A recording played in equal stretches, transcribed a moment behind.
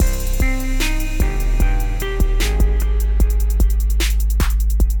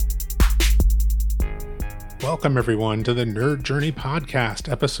Welcome, everyone, to the Nerd Journey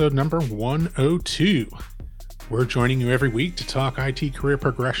Podcast, episode number 102. We're joining you every week to talk IT career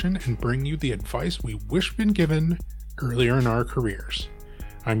progression and bring you the advice we wish we'd been given earlier in our careers.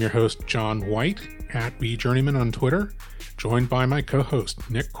 I'm your host, John White, at BJourneyman on Twitter, joined by my co-host,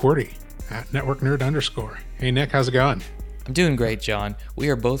 Nick Cordy, at NetworkNerd_. Hey, Nick, how's it going? I'm doing great, John. We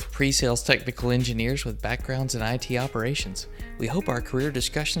are both pre-sales technical engineers with backgrounds in IT operations. We hope our career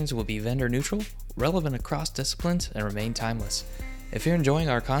discussions will be vendor neutral, relevant across disciplines, and remain timeless. If you're enjoying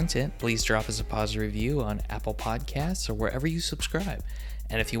our content, please drop us a positive review on Apple Podcasts or wherever you subscribe.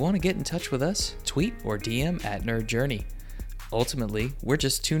 And if you want to get in touch with us, tweet or DM at Nerd Journey. Ultimately, we're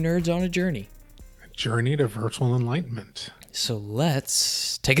just two nerds on a journey. A journey to virtual enlightenment. So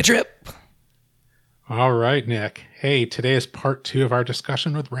let's take a trip. All right, Nick. Hey, today is part 2 of our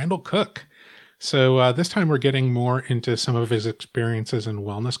discussion with Randall Cook. So this time we're getting more into some of his experiences in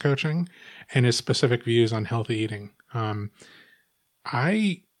wellness coaching and his specific views on healthy eating.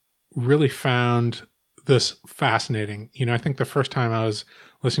 I really found this fascinating. I think the first time I was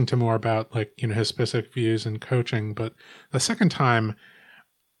listening to more about his specific views in coaching, but the second time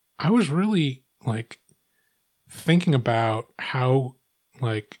I was really thinking about how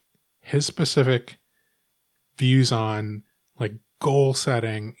his specific views on goal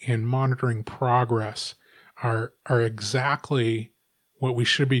setting and monitoring progress are exactly what we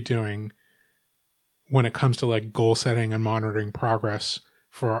should be doing when it comes to goal setting and monitoring progress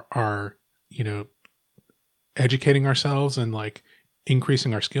for our, educating ourselves and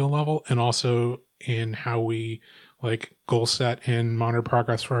increasing our skill level, and also in how we goal set and monitor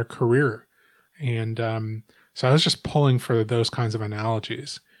progress for our career. And so I was just pulling for those kinds of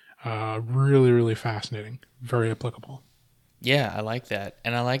analogies. Really, really fascinating. Very applicable. Yeah, I like that.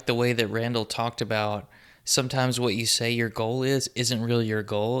 And I like the way that Randall talked about sometimes what you say your goal isn't really your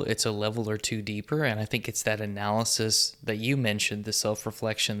goal. It's a level or two deeper. And I think it's that analysis that you mentioned, the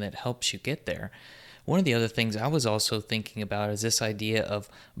self-reflection, that helps you get there. One of the other things I was also thinking about is this idea of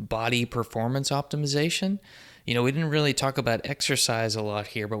body performance optimization. We didn't really talk about exercise a lot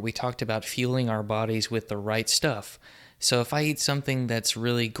here, but we talked about fueling our bodies with the right stuff. So if I eat something that's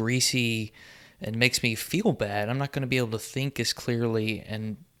really greasy and makes me feel bad, I'm not going to be able to think as clearly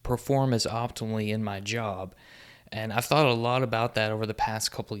and perform as optimally in my job. And I've thought a lot about that over the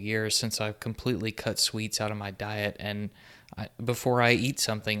past couple of years since I've completely cut sweets out of my diet. And before I eat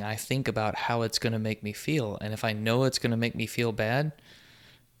something, I think about how it's going to make me feel. And if I know it's going to make me feel bad,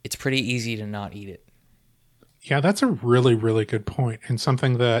 it's pretty easy to not eat it. Yeah, that's a really, really good point, and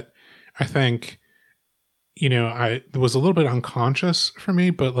something that I think it was a little bit unconscious for me,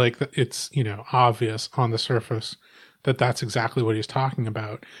 but it's, obvious on the surface that that's exactly what he's talking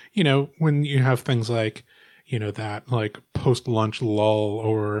about. When you have things that post-lunch lull,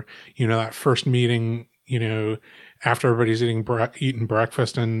 or, that first meeting, after everybody's eaten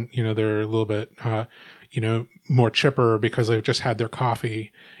breakfast and, they're a little bit, more chipper because they've just had their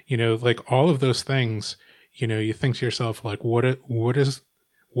coffee, all of those things, you think to yourself,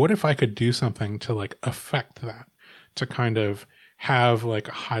 what if I could do something to affect that, to kind of have a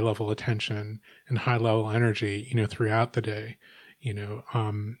high level attention and high level energy, throughout the day,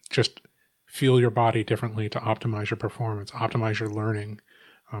 just feel your body differently to optimize your performance, optimize your learning,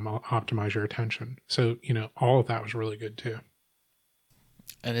 optimize your attention. So, all of that was really good too.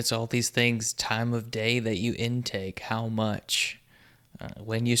 And it's all these things, time of day that you intake, how much,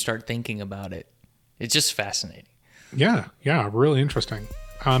 when you start thinking about it. It's just fascinating. Yeah, really interesting.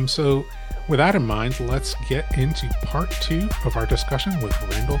 So with that in mind, let's get into part 2 of our discussion with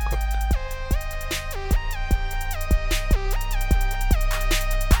Randall Cook.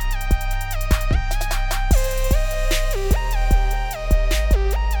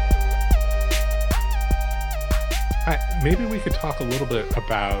 Maybe we could talk a little bit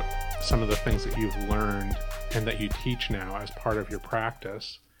about some of the things that you've learned and that you teach now as part of your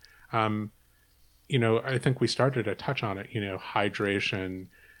practice. I think we started to touch on it, hydration,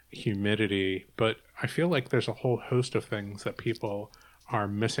 humidity, but I feel like there's a whole host of things that people are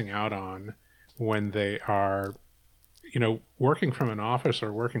missing out on when they are, working from an office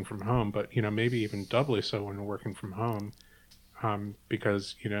or working from home, but, maybe even doubly so when working from home,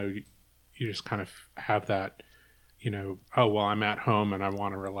 because, you just kind of have that, oh, well, I'm at home and I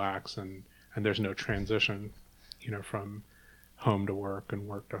want to relax, and there's no transition, from home to work and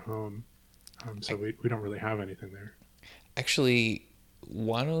work to home. So we don't really have anything there. Actually,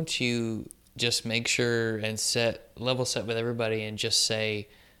 why don't you just make sure and level set with everybody and just say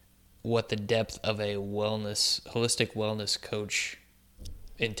what the depth of a holistic wellness coach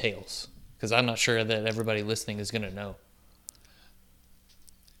entails? Because I'm not sure that everybody listening is going to know.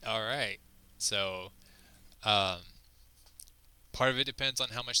 All right. So Um, Part of it depends on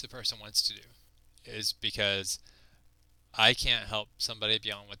how much the person wants to do, is because I can't help somebody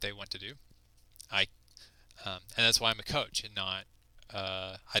beyond what they want to do. I and that's why I'm a coach and not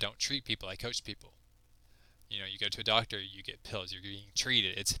I don't treat people. I coach people. You know, you go to a doctor, you get pills, you're being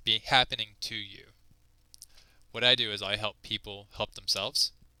treated. It's happening to you. What I do is I help people help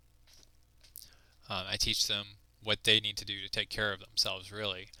themselves. I teach them what they need to do to take care of themselves,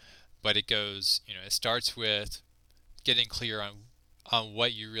 really. But it goes, it starts with getting clear on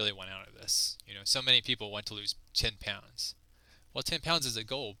what you really want out of this. So many people want to lose 10 pounds. Well, 10 pounds is a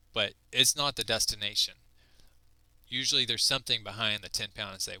goal, but it's not the destination. Usually there's something behind the 10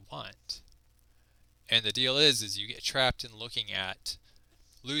 pounds they want. And the deal is you get trapped in looking at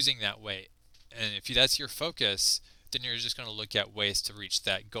losing that weight. And if that's your focus, then you're just going to look at ways to reach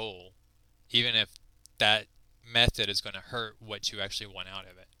that goal, even if that method is going to hurt what you actually want out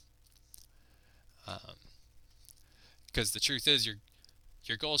of it. Because the truth is,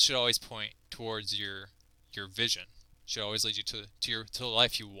 your goals should always point towards your vision. Should always lead you to the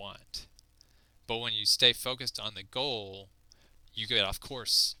life you want. But when you stay focused on the goal, you get off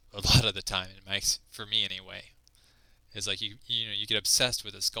course a lot of the time. It makes, for me anyway, it's like you get obsessed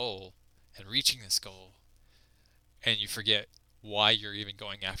with this goal and reaching this goal, and you forget why you're even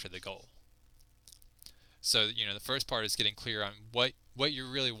going after the goal. So the first part is getting clear on what you're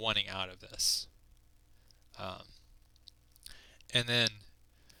really wanting out of this, um, and then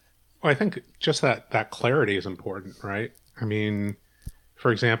Well, I think just that clarity is important, right? I mean,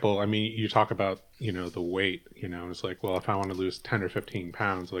 for example, I mean, you talk about, the weight, it's like, well, if I want to lose 10 or 15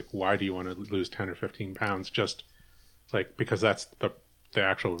 pounds, like, why do you want to lose 10 or 15 pounds? Just like, because that's the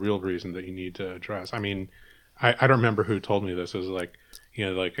actual real reason that you need to address. I mean, I don't remember who told me this. It was like,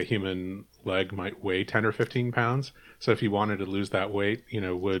 like a human leg might weigh 10 or 15 pounds. So if you wanted to lose that weight,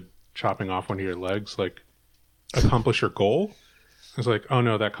 would chopping off one of your legs like accomplish your goal? It's like, oh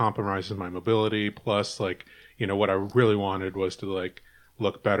no, that compromises my mobility. Plus, like, what I really wanted was to like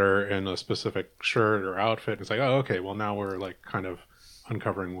look better in a specific shirt or outfit. It's like, oh, okay, well now we're like kind of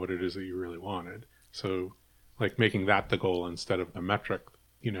uncovering what it is that you really wanted. So, like making that the goal instead of the metric,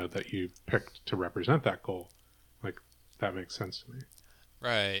 that you picked to represent that goal. Like that makes sense to me.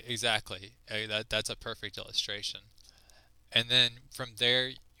 right, exactly. That's a perfect illustration. And then from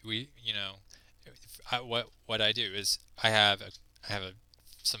there, we what I do is I have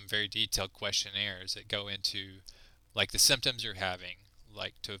some very detailed questionnaires that go into like the symptoms you're having,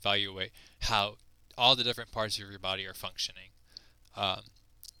 like to evaluate how all the different parts of your body are functioning. Um,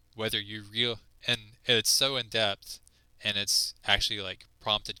 Whether you real and it's so in depth, and it's actually like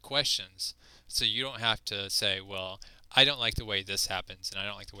prompted questions, so you don't have to say, well, I don't like the way this happens, and I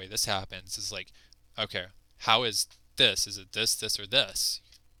don't like the way this happens. It's like, okay, how is this? Is it this, or this?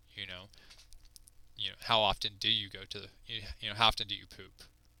 You know, how often do you go to the, how often do you poop?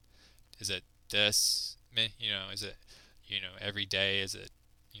 Is it this? Is it, every day? Is it,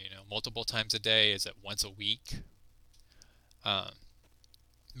 multiple times a day? Is it once a week? Um,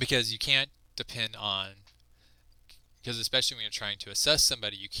 because you can't depend on, because especially when you're trying to assess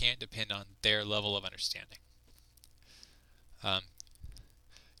somebody, you can't depend on their level of understanding.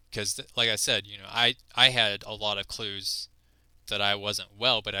 Because, like I said, I had a lot of clues that I wasn't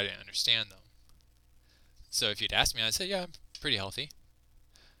well, but I didn't understand them. So if you'd asked me, I'd say, yeah, I'm pretty healthy.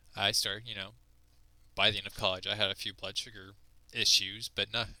 I started, by the end of college, I had a few blood sugar issues, but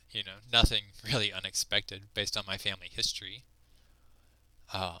no, nothing really unexpected based on my family history.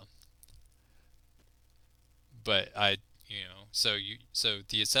 Um, but so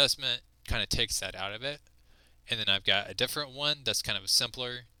the assessment kind of takes that out of it, and then I've got a different one that's kind of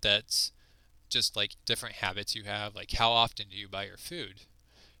simpler. That's just like different habits you have, like how often do you buy your food?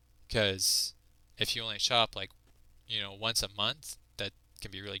 Because if you only shop like once a month, that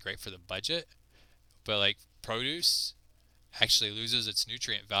can be really great for the budget. But like produce actually loses its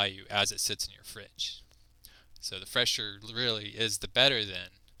nutrient value as it sits in your fridge. So the fresher really is the better then,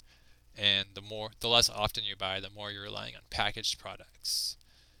 and the less often you buy, the more you're relying on packaged products.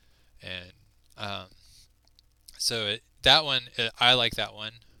 And um, that one, I like that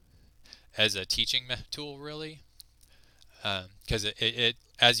one as a teaching tool, really, because it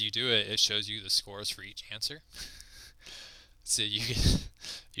as you do it, it shows you the scores for each answer, so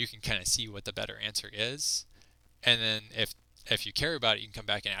you can kind of see what the better answer is, and then if you care about it, you can come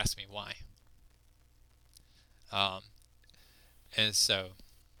back and ask me why. Um, and so,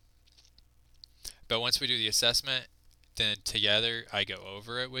 but once we do the assessment, then together I go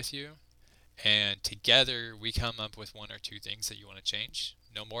over it with you, and together we come up with one or two things that you want to change.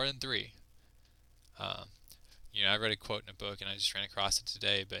 No more than three. Um, I read a quote in a book, and I just ran across it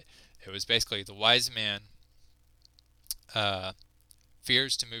today, but it was basically the wise man uh,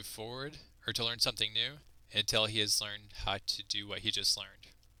 fears to move forward or to learn something new until he has learned how to do what he just learned.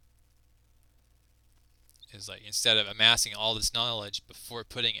 Is like instead of amassing all this knowledge before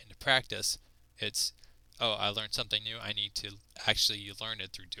putting it into practice, it's, oh, I learned something new. I need to actually learn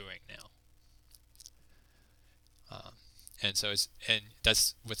it through doing now. And so and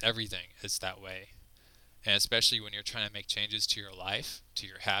that's with everything. It's that way, and especially when you're trying to make changes to your life, to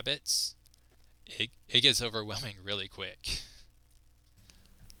your habits, it gets overwhelming really quick.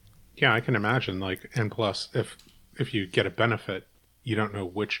 Yeah, I can imagine. Like, and plus, if you get a benefit, you don't know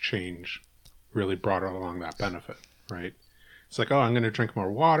which change really brought along that benefit, right? It's like, oh, I'm going to drink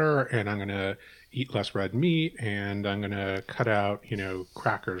more water, and I'm going to eat less red meat, and I'm going to cut out,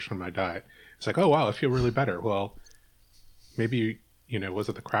 crackers from my diet. It's like, oh wow, I feel really better. Well, maybe, was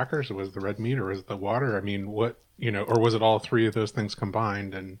it the crackers, or was it the red meat, or was it the water? I mean, what, or was it all three of those things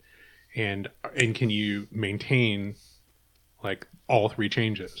combined? And can you maintain like all three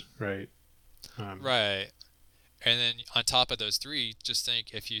changes, right? Right. And then on top of those three, just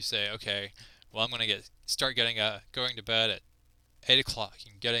think if you say, okay, well, I'm going to start going to bed at 8 o'clock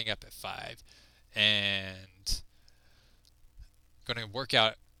and getting up at 5, and going to work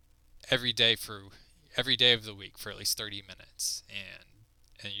out every day of the week for at least 30 minutes,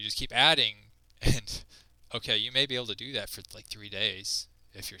 and you just keep adding, and okay, you may be able to do that for like 3 days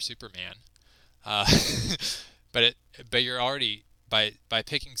if you're Superman, uh, but you're already by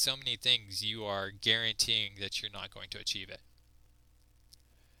picking so many things, you are guaranteeing that you're not going to achieve it.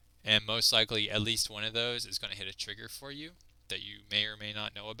 And most likely, at least one of those is going to hit a trigger for you that you may or may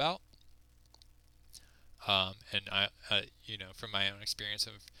not know about. And from my own experience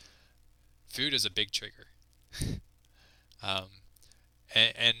of food is a big trigger. um,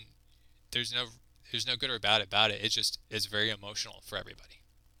 and there's no good or bad about it. It's very emotional for everybody.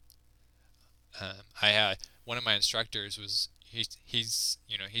 I had one of my instructors was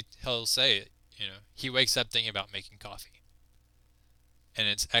he'll say, he wakes up thinking about making coffee. And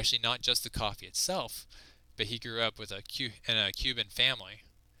it's actually not just the coffee itself, but he grew up with in a Cuban family,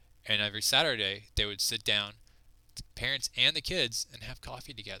 and every Saturday they would sit down, the parents and the kids, and have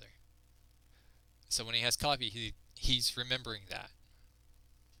coffee together. So when he has coffee, he's remembering that.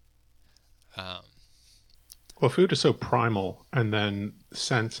 Well, food is so primal, and then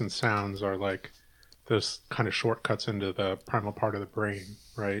scents and sounds are like those kind of shortcuts into the primal part of the brain,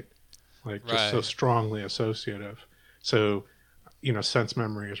 right? Like just so Right. strongly associative. So, sense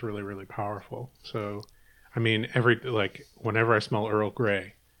memory is really, really powerful. So, I mean, whenever I smell Earl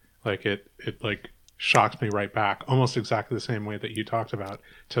Grey, like it like shocks me right back, almost exactly the same way that you talked about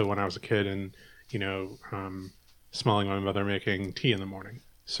to when I was a kid and, you know, um, smelling my mother making tea in the morning.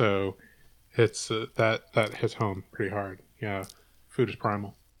 So it's that hits home pretty hard. Yeah, food is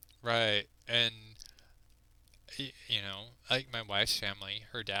primal. Right. And like my wife's family,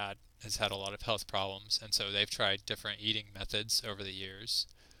 her dad has had a lot of health problems, and so they've tried different eating methods over the years.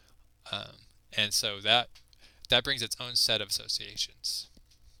 And so that brings its own set of associations.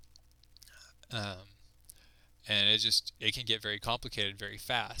 Um, and it can get very complicated very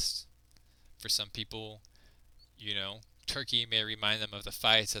fast. For some people, turkey may remind them of the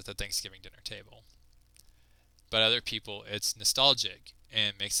fights at the Thanksgiving dinner table. But other people, it's nostalgic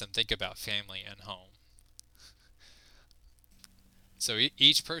and makes them think about family and home. So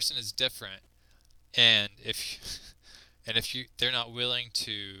each person is different, and if they're not willing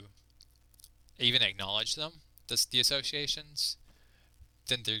to even acknowledge the associations,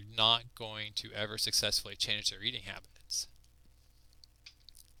 then they're not going to ever successfully change their eating habits.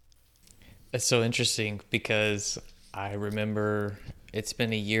 That's so interesting because I remember it's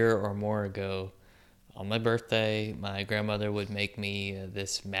been a year or more ago. On my birthday, my grandmother would make me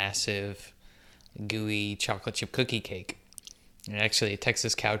this massive, gooey chocolate chip cookie cake. And actually, a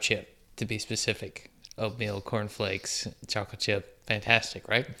Texas cow chip, to be specific. Oatmeal, cornflakes, chocolate chip. Fantastic,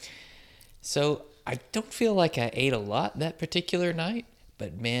 right? So I don't feel like I ate a lot that particular night,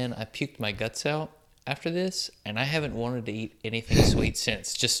 but man, I puked my guts out after this, and I haven't wanted to eat anything sweet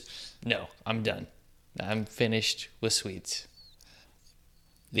since. Just, no, I'm done. I'm finished with sweets.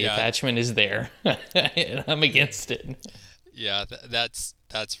 The Yeah, attachment is there, and I'm against it. yeah, that's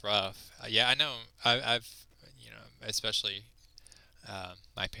rough. Yeah, I know. I've especially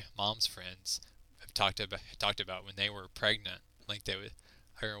my mom's friends have talked about when they were pregnant. Like they would.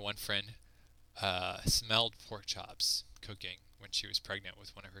 I remember one friend smelled pork chops cooking when she was pregnant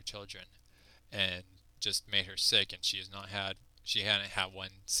with one of her children, and just made her sick. And she hadn't had one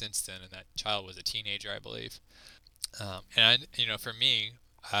since then, and that child was a teenager, I believe. For me,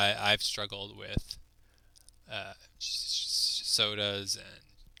 I've struggled with sodas and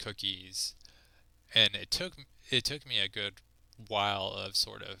cookies, and it took me a good while of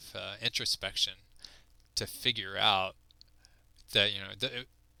sort of introspection to figure out that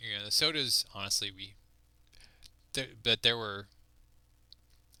the sodas, honestly, but there were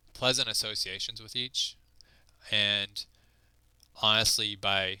pleasant associations with each, and honestly,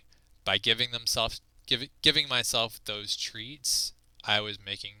 by giving myself those treats, I was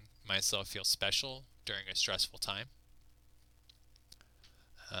making myself feel special during a stressful time.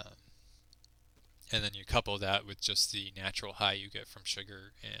 Um, and then you couple that with just the natural high you get from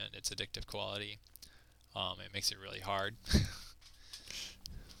sugar and its addictive quality. It makes it really hard.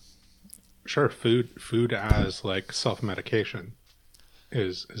 Sure, food as like self-medication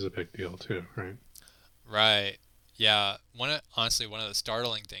is a big deal too, right? Right. Yeah. Honestly, one of the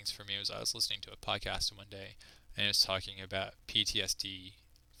startling things for me was I was listening to a podcast one day, and it was talking about PTSD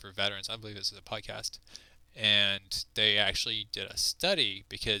for veterans. I believe this is a podcast, and they actually did a study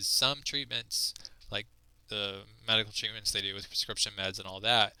because some treatments, like the medical treatments they do with prescription meds and all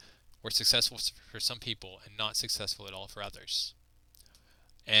that, were successful for some people and not successful at all for others.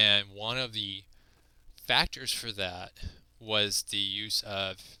 And one of the factors for that was the use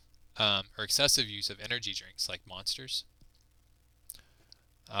of or excessive use of energy drinks like Monsters.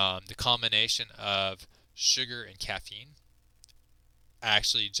 The combination of sugar and caffeine,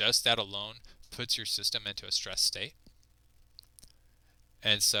 actually just that alone puts your system into a stress state.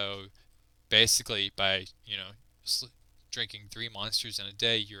 And so basically by, drinking 3 Monsters in a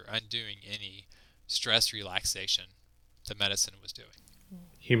day, you're undoing any stress relaxation the medicine was doing.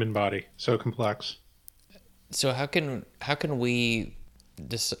 Human body, so complex. So how can we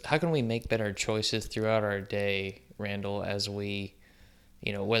make better choices throughout our day, Randall, as we,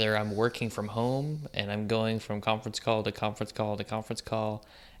 whether I'm working from home and I'm going from conference call to conference call to conference call,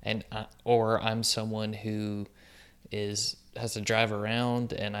 and or I'm someone who has to drive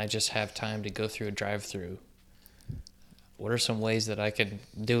around and I just have time to go through a drive-through. What are some ways that I can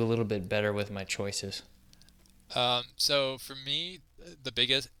do a little bit better with my choices? So for me,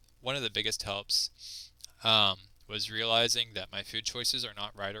 one of the biggest helps was realizing that my food choices are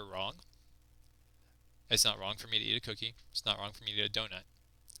not right or wrong. It's not wrong for me to eat a cookie. It's not wrong for me to eat a donut.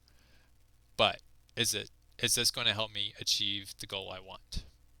 But is this going to help me achieve the goal I want?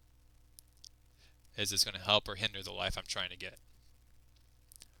 Is this going to help or hinder the life I'm trying to get?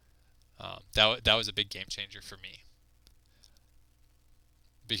 That was a big game changer for me.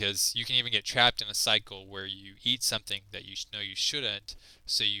 Because you can even get trapped in a cycle where you eat something that you know you shouldn't,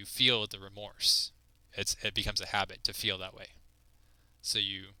 so you feel the remorse. It becomes a habit to feel that way. So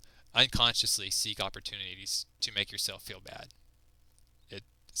you unconsciously seek opportunities to make yourself feel bad. It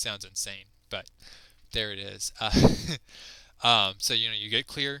sounds insane, but there it is. So you get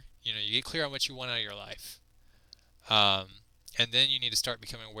clear. You get clear on what you want out of your life, and then you need to start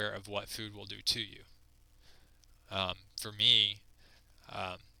becoming aware of what food will do to you. For me,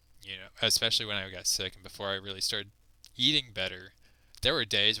 especially when I got sick and before I really started eating better, there were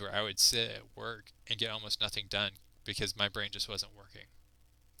days where I would sit at work and get almost nothing done because my brain just wasn't working.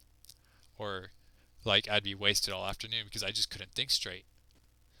 Or like I'd be wasted all afternoon because I just couldn't think straight,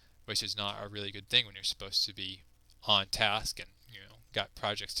 which is not a really good thing when you're supposed to be on task and, got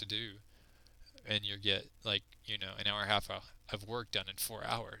projects to do, and you get like, an hour and a half of work done in 4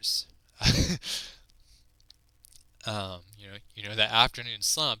 hours. That afternoon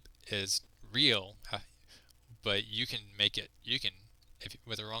slump is real, but you can make it. If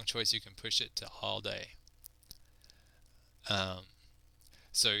with the wrong choice, you can push it to all day.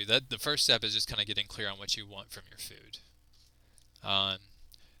 So that the first step is just kind of getting clear on what you want from your food.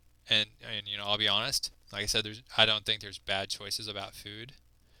 And I'll be honest. Like I said, I don't think there's bad choices about food,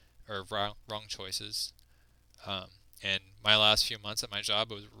 or wrong choices. And my last few months at my job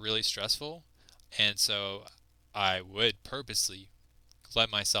was really stressful, and so I would purposely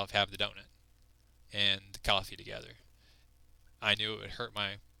let myself have the donut and the coffee together. I knew it would hurt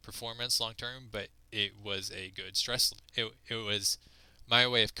my performance long term, but it was a good stress. It was my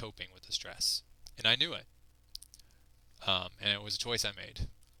way of coping with the stress, and I knew it. And it was a choice I made.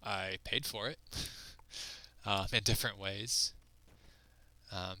 I paid for it in different ways.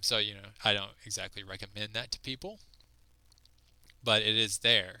 So I don't exactly recommend that to people, but it is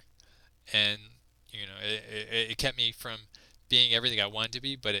there, and it kept me from being everything I wanted to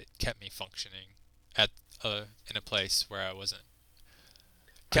be, but it kept me functioning in a place where I wasn't.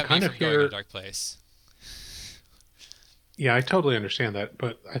 Kept me from going to a dark place. Yeah, I totally understand that,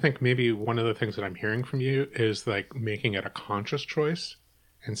 but I think maybe one of the things that I'm hearing from you is like making it a conscious choice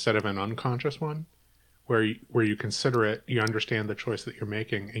instead of an unconscious one, where you consider it, you understand the choice that you're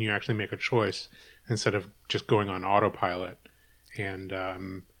making, and you actually make a choice instead of just going on autopilot and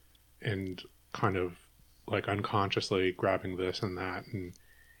kind of like unconsciously grabbing this and that and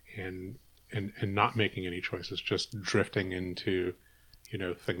and not making any choices, just drifting into,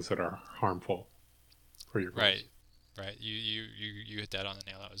 things that are harmful for your Right, goals. right. You hit that on the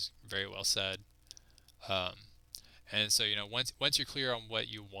nail. That was very well said. Um, and so once you're clear on what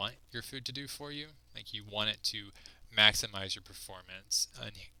you want your food to do for you, like you want it to maximize your performance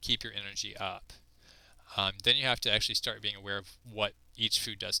and keep your energy up, then you have to actually start being aware of what each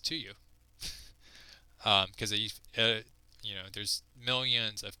food does to you. Because there's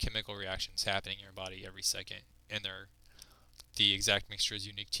millions of chemical reactions happening in your body every second, and the exact mixture is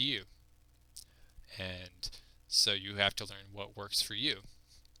unique to you. And so you have to learn what works for you.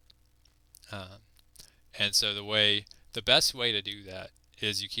 Um, and so the best way to do that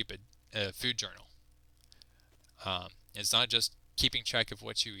is you keep a food journal. It's not just keeping track of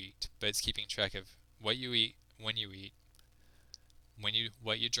what you eat, but it's keeping track of what you eat, when you eat,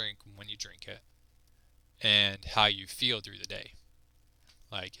 what you drink, when you drink it, and how you feel through the day.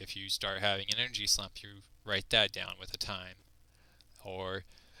 Like if you start having an energy slump, you write that down with a time, or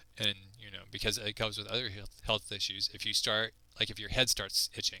and because it comes with other health issues. If you start if your head starts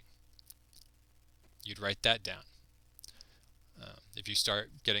itching, you'd write that down. If you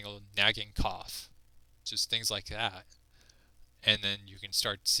start getting a nagging cough, just things like that, and then you can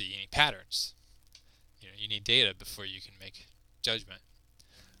start seeing patterns. You need data before you can make judgment.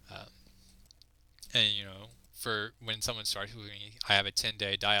 Um, and for when someone starts with me, I have a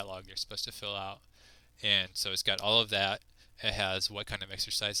 10-day diet log they're supposed to fill out, and so it's got all of that. It has what kind of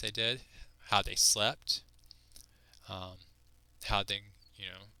exercise they did, how they slept, um, how they,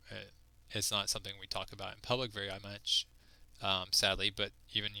 it's not something we talk about in public very much, sadly, but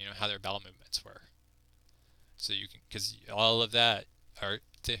even how their bowel movements were. So you can, because all of that are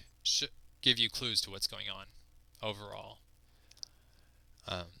to give you clues to what's going on overall.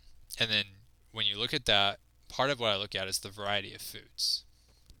 Um, and then when you look at that, part of what I look at is the variety of foods.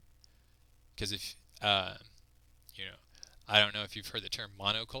 Because if I don't know if you've heard the term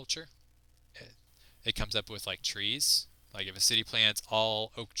monoculture. It comes up with like trees. Like if a city plants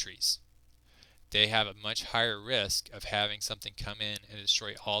all oak trees, they have a much higher risk of having something come in and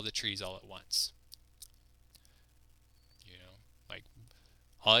destroy all the trees all at once. Like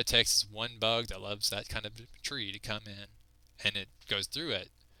all it takes is one bug that loves that kind of tree to come in, and it goes through it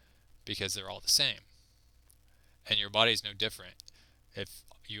because they're all the same. And your body's no different. If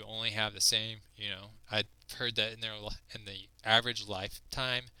you only have the same, I've heard that in the average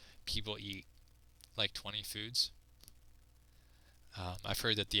lifetime, people eat like 20 foods. I've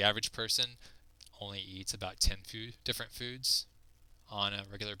heard that the average person only eats about 10 different foods on a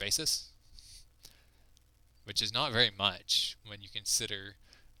regular basis, which is not very much when you consider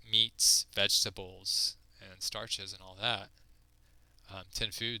meats, vegetables, and starches and all that.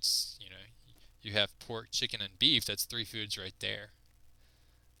 10 foods, you have pork, chicken, and beef. That's 3 foods right there.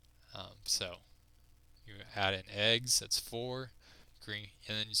 So you add in eggs. That's 4. Green,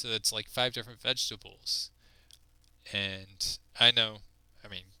 and then so that's like 5 different vegetables. And I know, I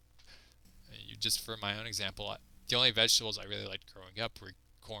mean, just for my own example, the only vegetables I really liked growing up were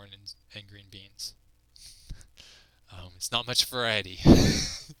corn and green beans. It's not much variety.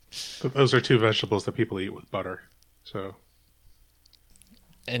 But those are two vegetables that people eat with butter. So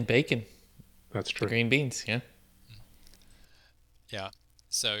And bacon, that's the true. green beans, yeah. Yeah.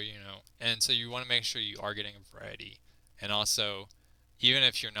 So, and so you want to make sure you are getting a variety. And also, even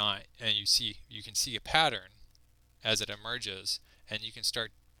if you're not, and you can see a pattern as it emerges, and you can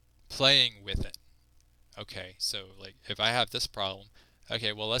start playing with it. Okay, so like if I have this problem,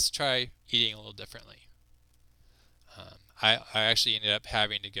 okay, well, let's try eating a little differently. I actually ended up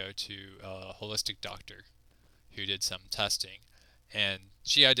having to go to a holistic doctor who did some testing, and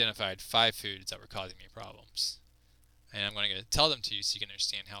she identified 5 foods that were causing me problems. And I'm going to tell them to you so you can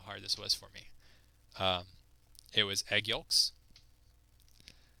understand how hard this was for me. It was egg yolks,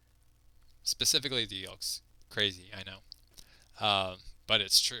 specifically the yolks. Crazy, I know, but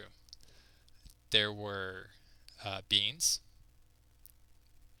it's true. There were beans.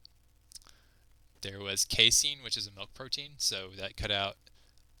 There was casein, which is a milk protein, so that cut out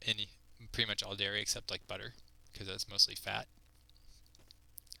pretty much all dairy except like butter, because that's mostly fat.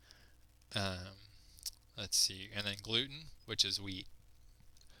 Um, let's see, and then gluten, which is wheat.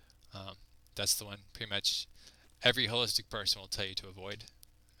 That's the one pretty much every holistic person will tell you to avoid.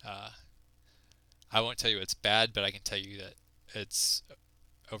 Uh, I won't tell you it's bad, but I can tell you that it's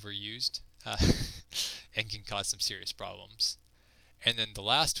overused and can cause some serious problems. And then the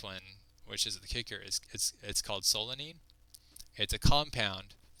last one, which is the kicker, is it's called solanine. It's a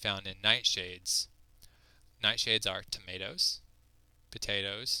compound found in nightshades. Nightshades are tomatoes,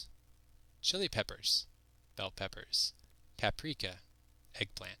 potatoes, chili peppers, bell peppers, paprika,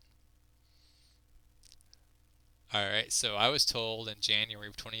 eggplant. Alright, so I was told in January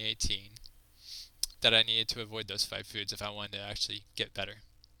of 2018 that I needed to avoid those 5 foods if I wanted to actually get better.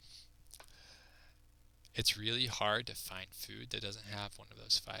 It's really hard to find food that doesn't have one of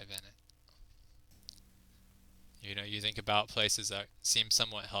those 5 in it. You know, you think about places that seem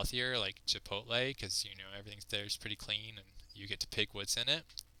somewhat healthier, like Chipotle, because, you know, everything there is pretty clean and you get to pick what's in it.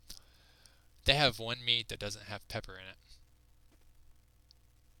 They have one meat that doesn't have pepper in it.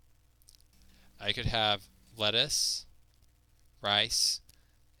 I could have lettuce, rice,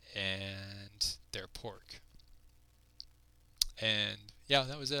 and their pork. And yeah,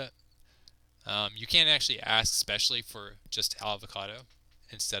 that was it. You can't actually ask specially for just avocado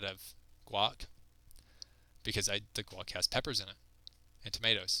instead of guac because the guac has peppers in it and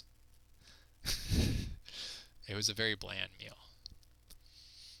tomatoes. It was a very bland meal.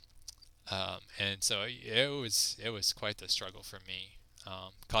 And so it was quite the struggle for me,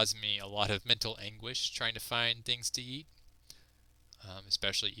 causing me a lot of mental anguish trying to find things to eat,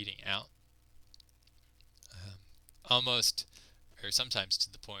 especially eating out. Almost, or sometimes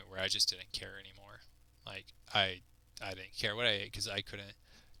to the point where I just didn't care anymore. Like I didn't care what I ate because I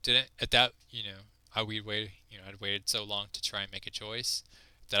didn't at that, you know, I'd waited so long to try and make a choice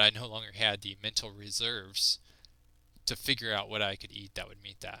that I no longer had the mental reserves to figure out what I could eat that would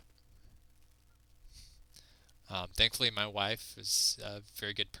meet that. Thankfully, my wife is a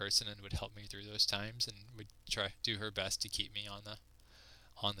very good person and would help me through those times and would try do her best to keep me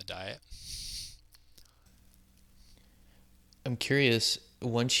on the diet. I'm curious,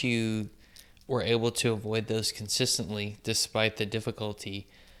 once you were able to avoid those consistently despite the difficulty,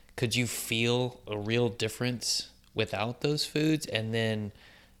 could you feel a real difference without those foods, and then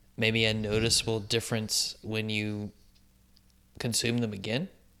maybe a noticeable difference when you consume them again?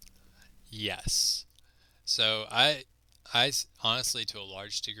 Yes. So I honestly, to a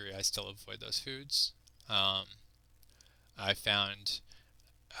large degree, I still avoid those foods. I found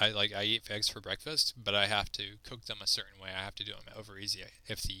I eat eggs for breakfast, but I have to cook them a certain way. I have to do them over easy.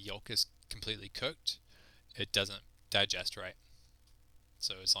 If the yolk is completely cooked, it doesn't digest right.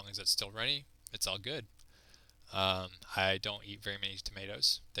 So as long as it's still runny, it's all good. I don't eat very many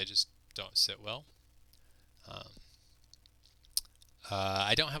tomatoes. They just don't sit well. Um,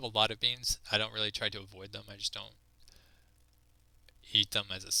 I don't have a lot of beans. I don't really try to avoid them. I just don't eat them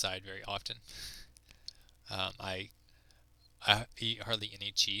as a side very often. I eat hardly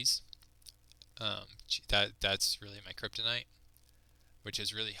any cheese. That's really my kryptonite, which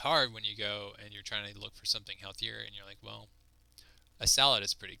is really hard when you go and you're trying to look for something healthier and you're like, well, a salad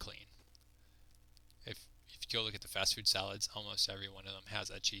is pretty clean. If you go look at the fast food salads, almost every one of them has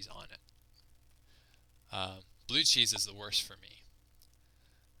that cheese on it. Blue cheese is the worst for me.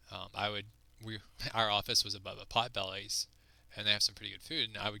 Our office was above a Potbelly's, and they have some pretty good food,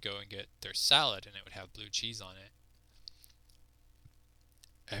 and I would go and get their salad, and it would have blue cheese on it.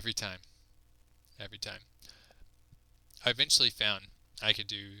 Every time. I eventually found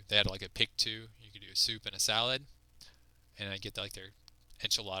they had like a pick two, you could do a soup and a salad, and I get like their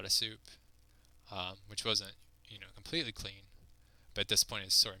enchilada soup, which wasn't, completely clean, but at this point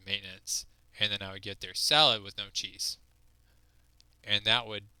it's sort of maintenance, and then I would get their salad with no cheese, and that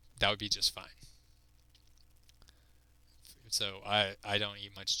would be just fine. So I don't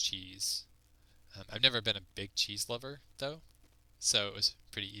eat much cheese. I've never been a big cheese lover though, so it was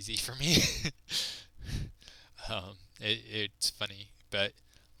pretty easy for me. It's funny, but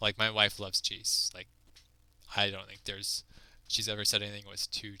like my wife loves cheese. Like I don't think she's ever said anything was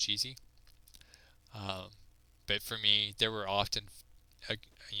too cheesy. But for me, there were often,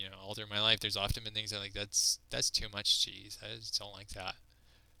 all through my life, there's often been things that like that's too much cheese. I just don't like that.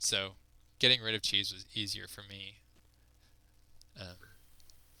 So getting rid of cheese was easier for me.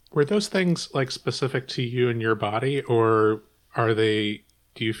 Were those things like specific to you and your body, or are they,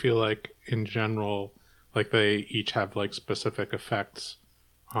 do you feel like in general, like they each have like specific effects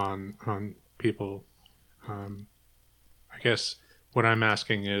on people? I guess what I'm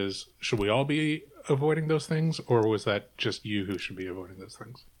asking is, should we all be avoiding those things, or was that just you who should be avoiding those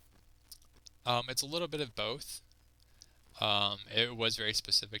things? It's a little bit of both. It was very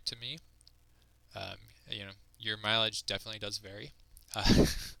specific to me. Um, your mileage definitely does vary.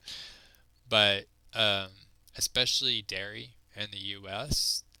 But especially dairy in the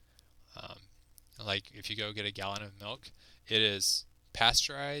U.S., like if you go get a gallon of milk, it is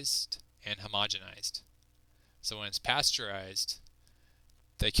pasteurized and homogenized. So when it's pasteurized,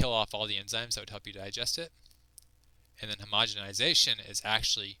 they kill off all the enzymes that would help you digest it. And then homogenization is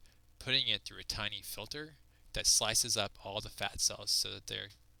actually putting it through a tiny filter that slices up all the fat cells so that they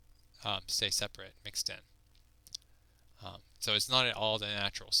stay separate, mixed in. So it's not at all the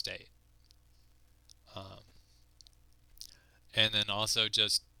natural state. Um, and then also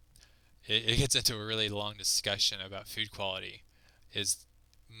just it gets into a really long discussion about food quality.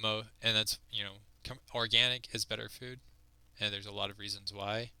 And that's organic is better food, and there's a lot of reasons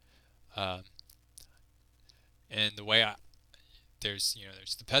why. Um, and the way there's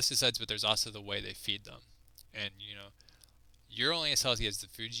the pesticides, but there's also the way they feed them. And you're only as healthy as the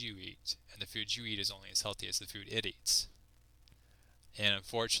food you eat, and the food you eat is only as healthy as the food it eats. And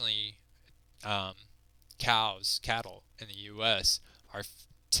unfortunately, um, cattle in the U.S. are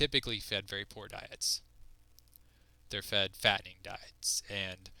typically fed very poor diets. They're fed fattening diets,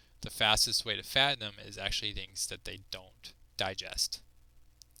 and the fastest way to fatten them is actually things that they don't digest.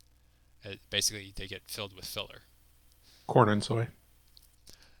 Basically, they get filled with filler. Corn and soy.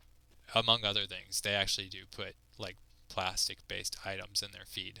 Among other things, they actually do put like plastic-based items in their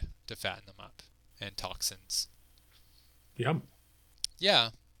feed to fatten them up, and toxins. Yum. Yeah,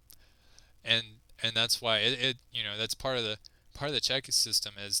 and that's why that's part of the check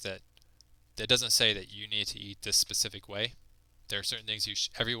system is that doesn't say that you need to eat this specific way. There are certain things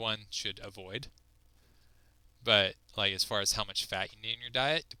everyone should avoid, but like as far as how much fat you need in your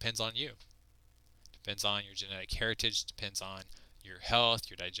diet depends on you. Depends on your genetic heritage, depends on your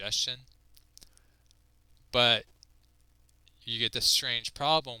health, your digestion. But you get this strange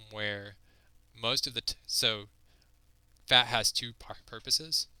problem where most of so fat has two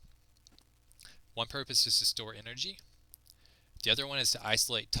purposes. One purpose is to store energy. The other one is to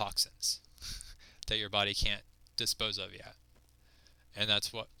isolate toxins that your body can't dispose of yet. And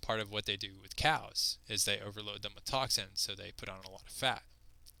that's what part of what they do with cows is they overload them with toxins, so they put on a lot of fat.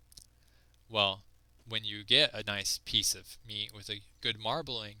 Well, when you get a nice piece of meat with a good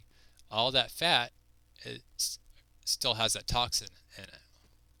marbling, all that fat still has that toxin in it.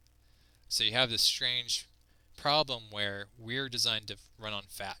 So you have this strange problem where we're designed to run on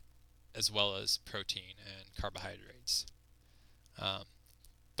fat as well as protein and carbohydrates.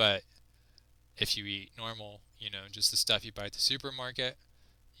 But if you eat normal, just the stuff you buy at the supermarket,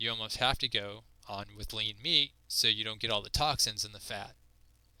 you almost have to go on with lean meat so you don't get all the toxins in the fat.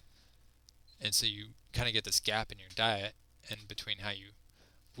 And so you kind of get this gap in your diet and between how you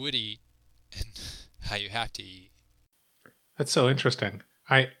would eat and how you have to eat. That's so interesting.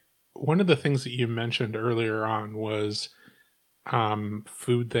 One of the things that you mentioned earlier on was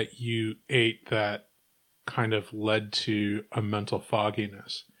food that you ate that kind of led to a mental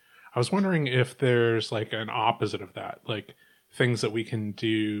fogginess. I was wondering if there's like an opposite of that, like things that we can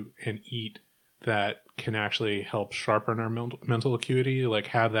do and eat that can actually help sharpen our mental acuity, like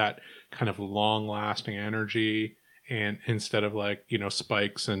have that kind of long lasting energy, and instead of like,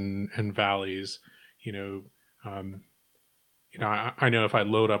 spikes and valleys, you know, I know if I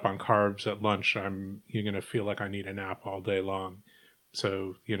load up on carbs at lunch, you're going to feel like I need a nap all day long.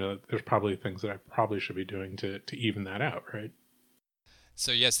 So, there's probably things that I probably should be doing to even that out, right?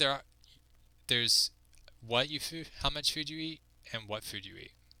 So yes, there's how much food you eat and what food you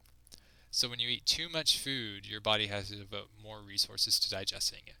eat. So when you eat too much food, your body has to devote more resources to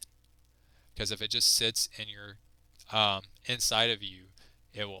digesting it. Because if it just sits in your inside of you,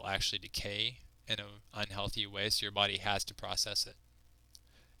 it will actually decay in an unhealthy way, so your body has to process it.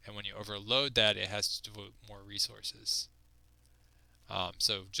 And when you overload that, it has to devote more resources.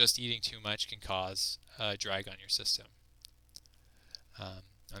 So just eating too much can cause a drag on your system.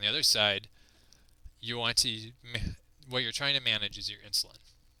 On the other side, what you're trying to manage is your insulin,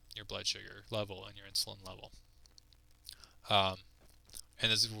 your blood sugar level, and your insulin level.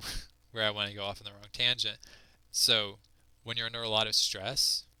 And this is where I want to go off on the wrong tangent. So when you're under a lot of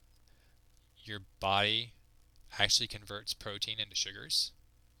stress, your body actually converts protein into sugars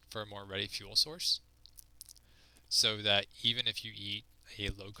for a more ready fuel source. So that even if you eat a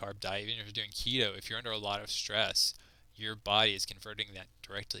low carb diet, even if you're doing keto, if you're under a lot of stress, your body is converting that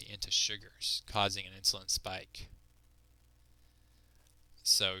directly into sugars, causing an insulin spike.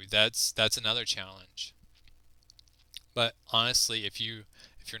 So that's another challenge. But honestly, if you're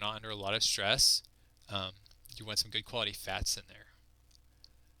not under a lot of stress, you want some good quality fats in there.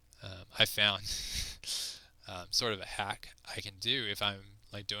 I found sort of a hack I can do if I'm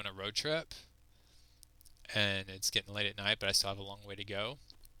like doing a road trip and it's getting late at night, but I still have a long way to go.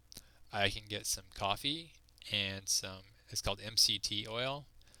 I can get some coffee and it's called MCT oil,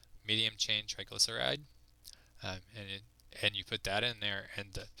 medium chain triglyceride, and you put that in there,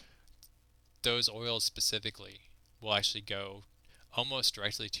 and those oils specifically will actually go almost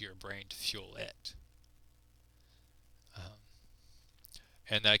directly to your brain to fuel it.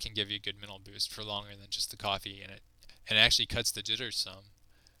 And that can give you a good mental boost for longer than just the coffee, and it actually cuts the jitters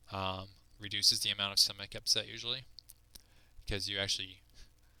some, reduces the amount of stomach upset usually. because you actually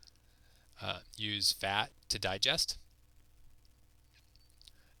use fat to digest.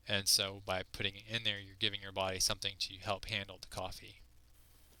 And so by putting it in there, you're giving your body something to help handle the coffee.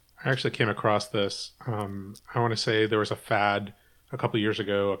 I actually came across this. I want to say there was a fad a couple years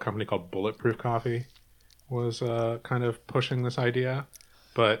ago. A company called Bulletproof Coffee was kind of pushing this idea,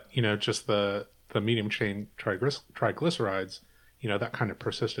 but just the medium chain triglycerides, that kind of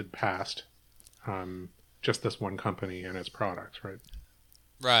persisted past um, just this one company and its products, right?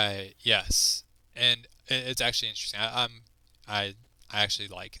 Right. Yes. And it's actually interesting. I I actually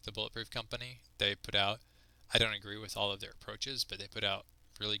like the Bulletproof Company. They put out. I don't agree with all of their approaches, but they put out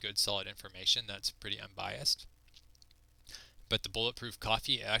really good, solid information that's pretty unbiased. But the Bulletproof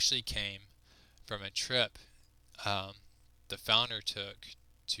Coffee actually came from a trip the founder took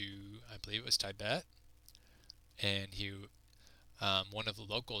to, I believe it was Tibet, and one of the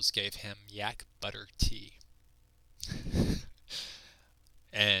locals gave him yak butter tea,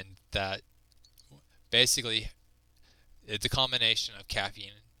 and that basically the combination of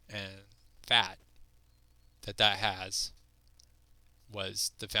caffeine and fat that has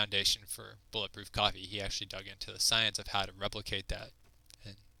was the foundation for Bulletproof Coffee. He actually dug into the science of how to replicate that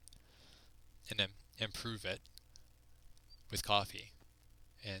and then improve it with coffee.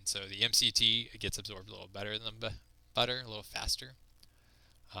 And so the MCT, it gets absorbed a little better than butter, a little faster,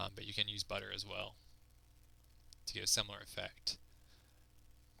 but you can use butter as well to get a similar effect.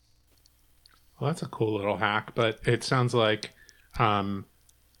 Well, that's a cool little hack, but it sounds like, um,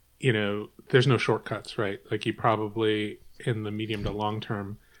 there's no shortcuts, right? Like you probably, in the medium to long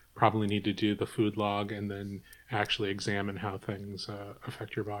term, probably need to do the food log and then actually examine how things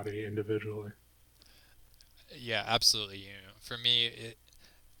affect your body individually. Yeah, absolutely. For me,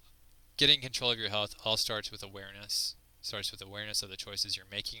 getting control of your health all starts with awareness. Starts with awareness of the choices you're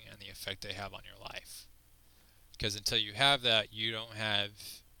making and the effect they have on your life. Because until you have that, you're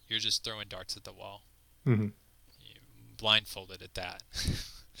just throwing darts at the wall. Hmm. You're blindfolded at that.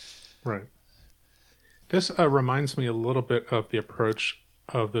 Right. This reminds me a little bit of the approach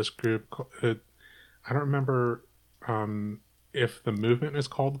of this group. I don't remember if the movement is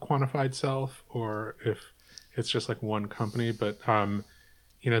called Quantified Self or if it's just like one company, but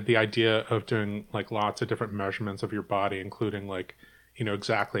the idea of doing like lots of different measurements of your body, including like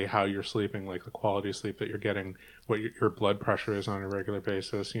exactly how you're sleeping, like the quality of sleep that you're getting, what your blood pressure is on a regular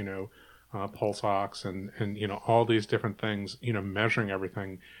basis, pulse ox and all these different things, measuring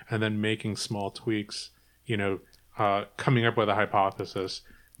everything and then making small tweaks, coming up with a hypothesis,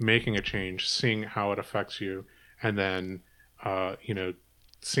 making a change, seeing how it affects you, and then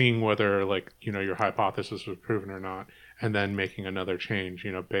seeing whether like your hypothesis was proven or not, and then making another change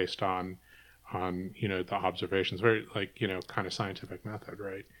based on the observations, very like kind of scientific method,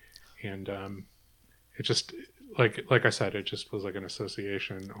 right? And it just like I said, it just was like an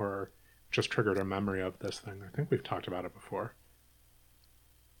association or just triggered a memory of this thing. I think we've talked about it before.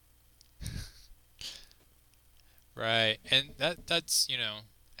 Right. And that's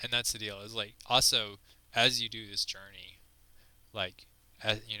the deal. Is like also as you do this journey, like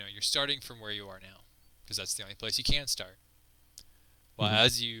you're starting from where you are now because that's the only place you can start. Well, Hmm.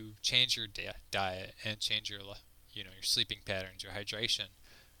 as you change your diet and change your sleeping patterns, your hydration,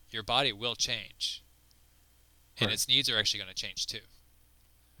 your body will change, and Right. its needs are actually going to change too.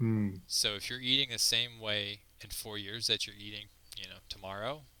 Mm. So if you're eating the same way in 4 years that you're eating,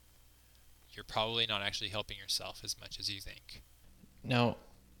 tomorrow, you're probably not actually helping yourself as much as you think. Now,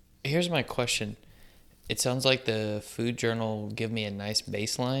 here's my question. It sounds like the food journal will give me a nice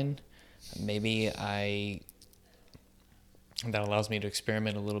baseline. Maybe I that allows me to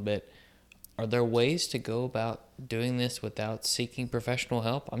experiment a little bit. Are there ways to go about doing this without seeking professional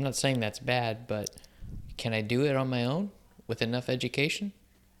help? I'm not saying that's bad, but can I do it on my own with enough education?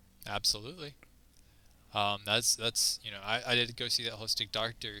 Absolutely. That's I did go see that holistic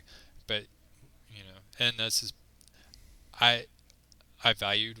doctor, but and this is I I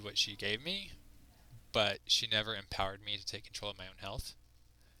valued what she gave me, but she never empowered me to take control of my own health.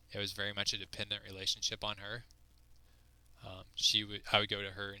 It was very much a dependent relationship on her. I would go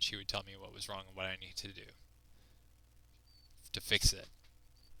to her and she would tell me what was wrong and what I needed to do to fix.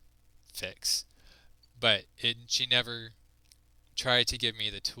 But she never tried to give me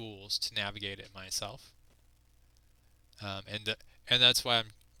the tools to navigate it myself. And that's why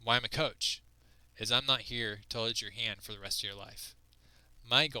I'm a coach, is I'm not here to hold your hand for the rest of your life.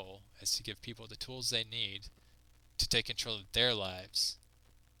 My goal is to give people the tools they need to take control of their lives,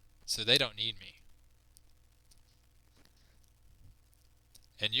 so they don't need me.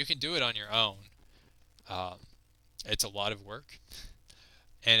 And you can do it on your own. Um, it's a lot of work.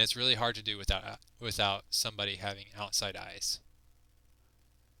 and it's really hard to do without somebody having outside eyes,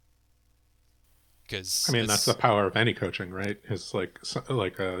 I because mean, that's the it's power of any coaching, right? It's like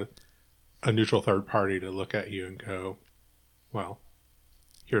like a neutral third party to look at you and go, well,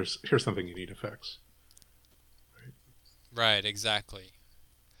 here's something you need to fix. right, exactly.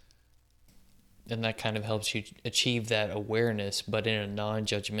 And that kind of helps you achieve that awareness, but in a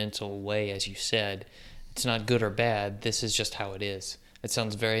non-judgmental way, as you said. It's not good or bad. This is just how it is. It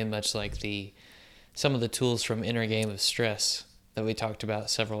sounds very much like some of the tools from Inner Game of Stress that we talked about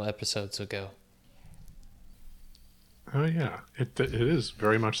several episodes ago. Oh yeah, it is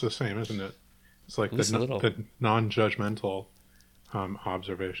very much the same, isn't it? It's like At least a little. the non-judgmental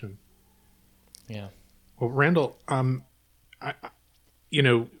observation. Yeah. Well, Randall,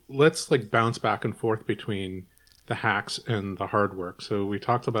 let's like bounce back and forth between the hacks and the hard work. So we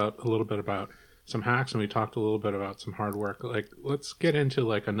talked about a little bit about some hacks and we talked a little bit about some hard work. Like let's get into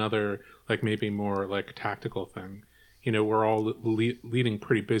like another like maybe more like tactical thing. We're all leading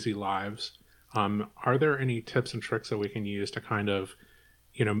pretty busy lives. Are there any tips and tricks that we can use to kind of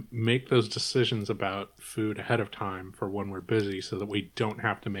make those decisions about food ahead of time for when we're busy so that we don't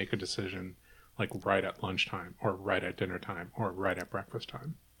have to make a decision like right at lunchtime or right at dinner time or right at breakfast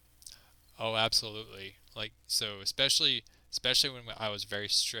time? Oh, absolutely. Like, so especially when I was very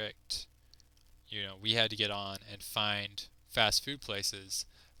strict, we had to get on and find fast food places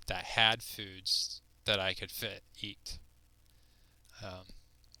that had foods that I could eat.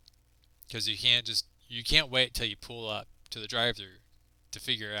 Because you can't wait till you pull up to the drive-through to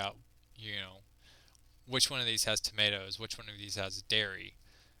figure out, which one of these has tomatoes, which one of these has dairy.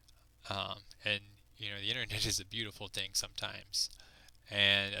 And the internet is a beautiful thing sometimes,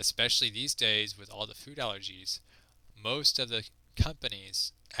 and especially these days with all the food allergies, most of the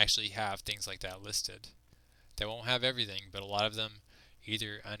companies actually have things like that listed. They won't have everything, but a lot of them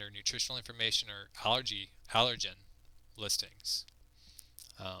either under nutritional information or allergen listings.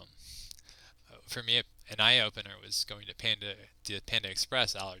 Um, for me, an eye opener was going to the Panda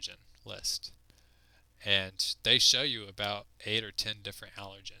Express allergen list, and they show you about 8 or 10 different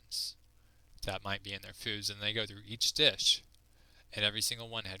allergens that might be in their foods, and they go through each dish, and every single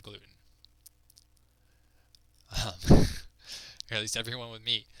one had gluten. Or at least everyone with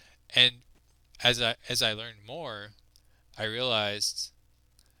meat. And as I learned more, I realized,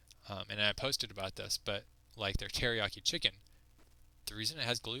 and I posted about this, but like their teriyaki chicken, the reason it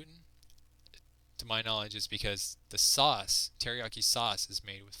has gluten, to my knowledge, is because the teriyaki sauce, is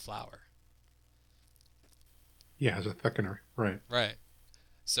made with flour. Yeah, as a thickener, right? Right.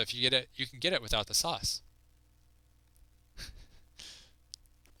 So if you get it, you can get it without the sauce.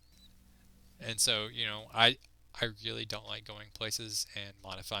 And so, I really don't like going places and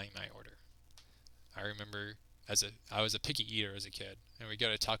modifying my order. I remember I was a picky eater as a kid, and we'd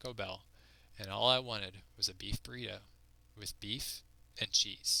go to Taco Bell, and all I wanted was a beef burrito with beef and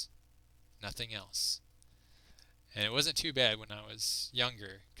cheese, nothing else. And it wasn't too bad when I was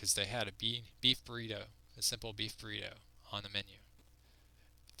younger because they had a beef burrito, a simple beef burrito on the menu.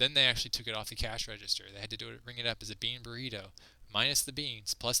 Then they actually took it off the cash register. They had to bring it up as a bean burrito, minus the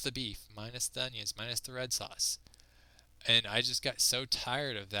beans, plus the beef, minus the onions, minus the red sauce. And I just got so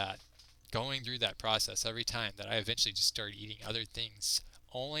tired of that, going through that process every time, that I eventually just started eating other things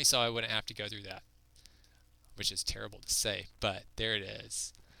only so I wouldn't have to go through that, which is terrible to say, but there it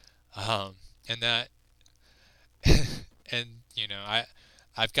is. And that, and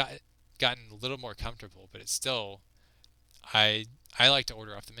I've gotten a little more comfortable, but it's still, I like to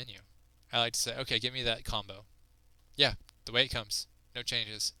order off the menu. I like to say, okay, give me that combo. Yeah, the way it comes, no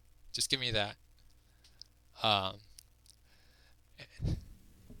changes. Just give me that. Um,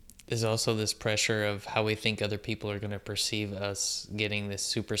 There's also this pressure of how we think other people are going to perceive us getting this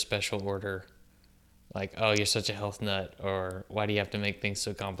super special order. Like, oh, you're such a health nut, or why do you have to make things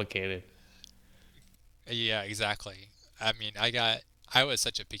so complicated? yeah, exactly. I mean, I was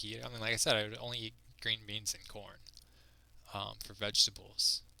such a picky eater. I mean, like I said, I would only eat green beans and corn. For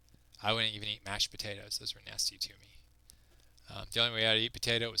vegetables, I wouldn't even eat mashed potatoes. Those were nasty to me. The only way I'd eat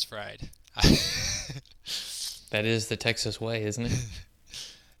potato was fried. That is the Texas way, isn't it?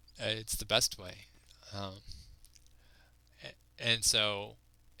 It's the best way. Um, and so,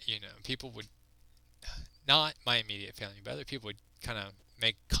 people would, not my immediate family, but other people would kind of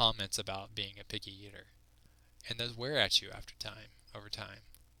make comments about being a picky eater. And those wear at you over time.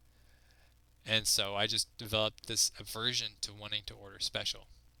 And so I just developed this aversion to wanting to order special.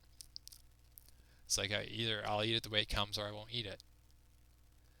 It's like I'll eat it the way it comes or I won't eat it.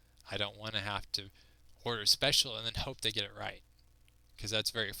 I don't want to have to order special and then hope they get it right, because that's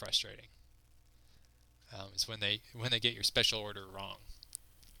very frustrating. It's when they get your special order wrong.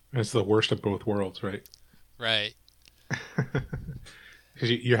 It's the worst of both worlds, right? Right. Because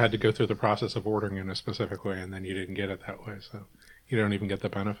you had to go through the process of ordering in a specific way, and then you didn't get it that way, so you don't even get the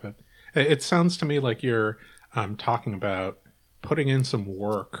benefit. It sounds to me like you're talking about putting in some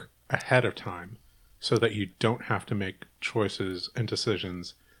work ahead of time so that you don't have to make choices and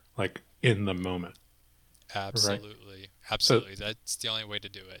decisions like in the moment, right? Absolutely. So Absolutely. That's the only way to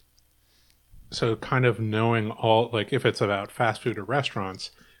do it. so kind of knowing all, like if it's about fast food or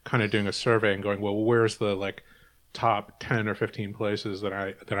restaurants, kind of doing a survey and going, well, where's the like top 10 or 15 places that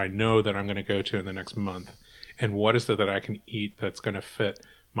I know that I'm going to go to in the next month, and what is it that I can eat that's going to fit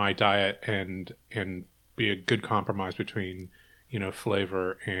my diet and be a good compromise between,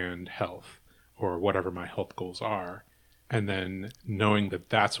 flavor and health, or whatever my health goals are, and then knowing that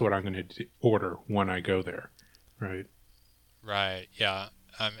that's what I'm going to order when I go there, right? Right. Yeah.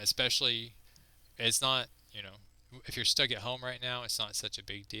 Especially, it's not, if you're stuck at home right now, it's not such a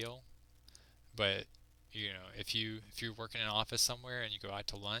big deal. But, if you work in an office somewhere and you go out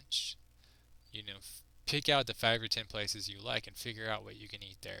to lunch, pick out the 5 or 10 places you like and figure out what you can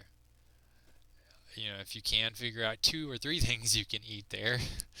eat there. If you can figure out 2 or 3 things you can eat there,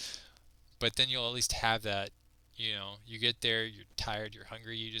 but then you'll at least have that. You get there, you're tired, you're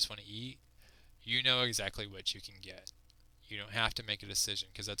hungry, you just want to eat. You know exactly what you can get. You don't have to make a decision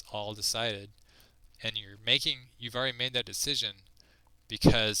because that's all decided, and you've already made that decision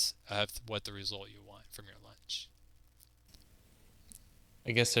because of what the result you want from your lunch.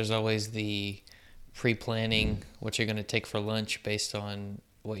 I guess there's always the pre-planning what you're going to take for lunch based on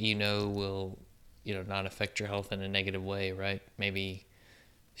what you know will, not affect your health in a negative way, right? Maybe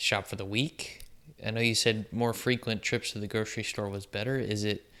shop for the week. I know you said more frequent trips to the grocery store was better.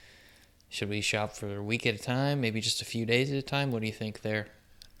 Should we shop for a week at a time, maybe just a few days at a time? What do you think there?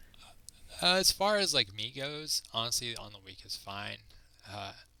 As far as like meat goes, honestly, on the week is fine.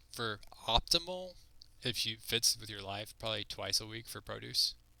 Uh, for optimal, if you fits with your life, probably twice a week for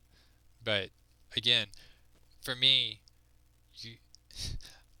produce. But again, for me, you,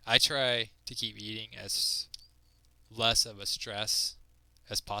 I try to keep eating as less of a stress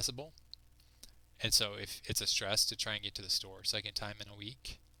as possible. And so if it's a stress to try and get to the store second time in a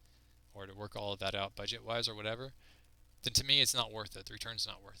week or to work all of that out budget wise or whatever, then to me it's not worth it. The return's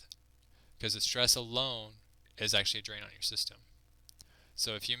not worth it. Because the stress alone is actually a drain on your system.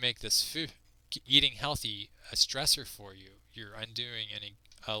 So if you make this food, eating healthy, a stressor for you, you're undoing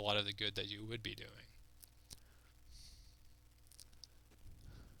a lot of the good that you would be doing.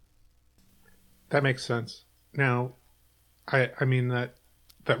 That makes sense. Now, I mean that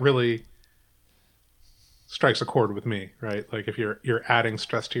really strikes a chord with me, right? Like if you're adding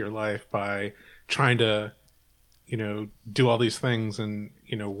stress to your life by trying to, do all these things and,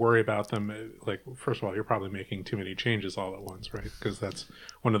 worry about them, like first of all, you're probably making too many changes all at once, right? Because that's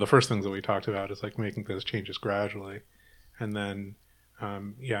one of the first things that we talked about is like making those changes gradually. And then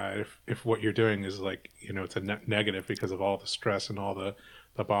yeah, if what you're doing is like, it's a net negative because of all the stress and all the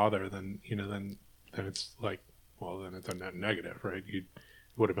bother, then, then it's like, well, then it's a net negative, right? You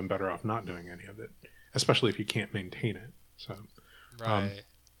would have been better off not doing any of it, especially if you can't maintain it. So, um, Right.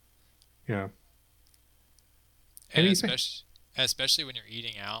 yeah. And Anything. especially when you're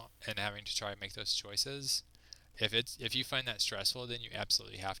eating out and having to try and make those choices, if you find that stressful, then you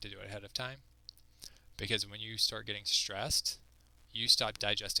absolutely have to do it ahead of time because when you start getting stressed, you stop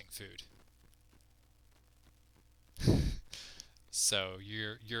digesting food. So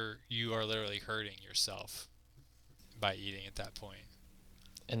you are literally hurting yourself by eating at that point.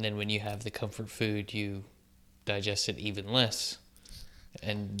 And then when you have the comfort food, you digest it even less,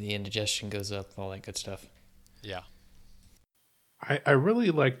 and the indigestion goes up, all that good stuff. Yeah. I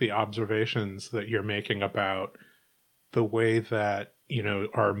really like the observations that you're making about the way that,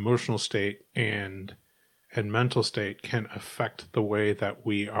 our emotional state and mental state can affect the way that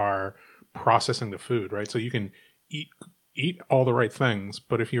we are processing the food, right? So you can eat eat all the right things,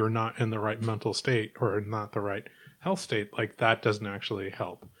 but if you're not in the right mental state or not the right health state, like that doesn't actually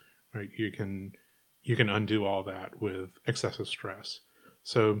help, right? You can undo all that with excessive stress.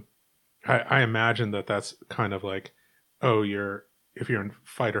 So I imagine that that's kind of like, oh, if you're in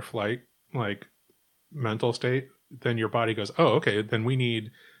fight or flight, like mental state, then your body goes, oh, okay, then we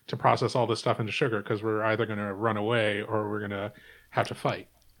need to process all this stuff into sugar because we're either going to run away or we're going to have to fight,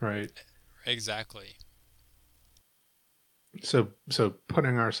 right? Exactly. So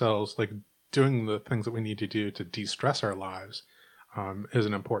putting ourselves, like doing the things that we need to do to de-stress our lives, is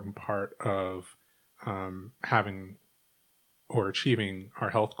an important part of having or achieving our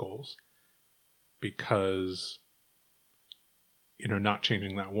health goals, because not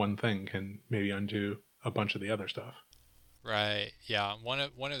changing that one thing can maybe undo a bunch of the other stuff. Right. Yeah. One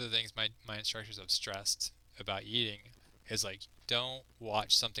of the things my instructors have stressed about eating is like don't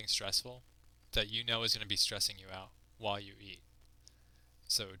watch something stressful that you know is going to be stressing you out while you eat.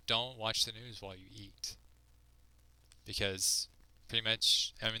 So don't watch the news while you eat because pretty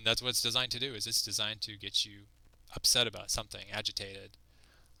much I mean that's what it's designed to do is it's designed to get you upset about something, agitated,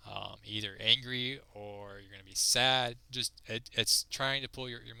 either angry or you're going to be sad. Just it's trying to pull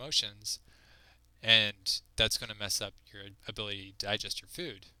your emotions, and that's going to mess up your ability to digest your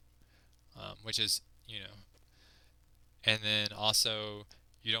food, which is and then also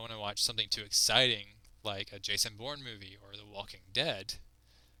you don't want to watch something too exciting like a Jason Bourne movie or The Walking Dead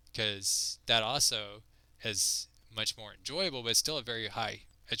because that also is much more enjoyable, but still a very high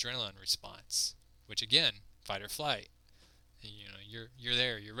adrenaline response, which again, fight or flight. You're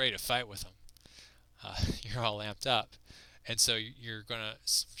there, you're ready to fight with them. You're all amped up, and so you're going to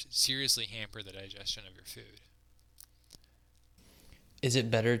seriously hamper the digestion of your food. Is it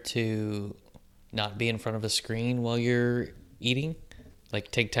better to not be in front of a screen while you're eating?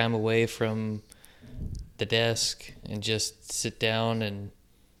 Like take time away from the desk and just sit down and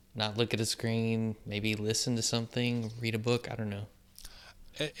not look at a screen, maybe listen to something, read a book, I don't know.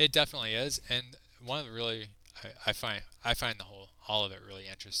 It definitely is, and one of the really I find the whole all of it really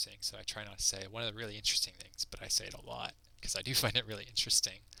interesting. So I try not to say it. One of the really interesting things, but I say it a lot because I do find it really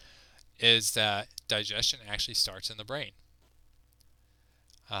interesting, is that digestion actually starts in the brain.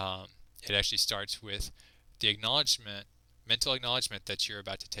 It actually starts with the acknowledgement, mental acknowledgement that you're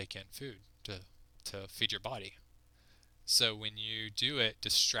about to take in food to feed your body. So when you do it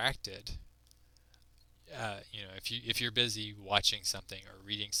distracted, if you're busy watching something or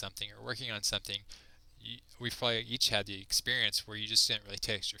reading something or working on something, we've probably each had the experience where you just didn't really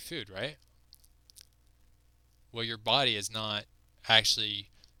taste your food, right? Well, your body is not actually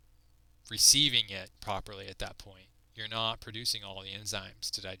receiving it properly at that point. You're not producing all the enzymes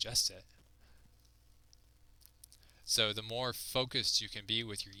to digest it. So the more focused you can be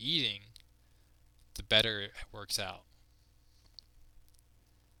with your eating, the better it works out.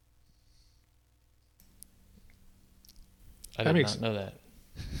 I did not know that.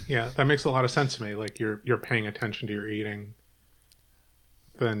 Yeah, that makes a lot of sense to me. Like you're paying attention to your eating,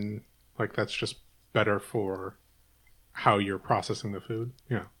 then like that's just better for how you're processing the food.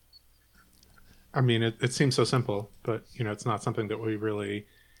 Yeah. I mean, it seems so simple, but it's not something that we really,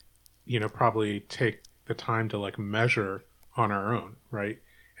 probably take the time to like measure on our own, right?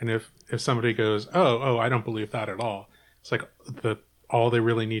 And if somebody goes, oh, I don't believe that at all, it's like all they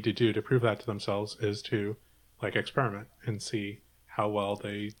really need to do to prove that to themselves is to like experiment and see how well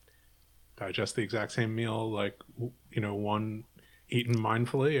they digest the exact same meal, like one eaten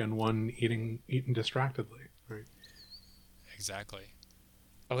mindfully and one eaten distractedly, right? Exactly.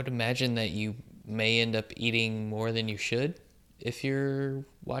 I would imagine that you may end up eating more than you should if you're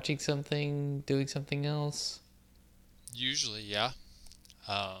watching something, doing something else. Usually, yeah.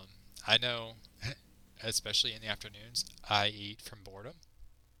 I know, especially in the afternoons, I eat from boredom.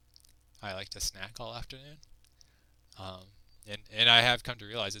 I like to snack all afternoon. Um, and I have come to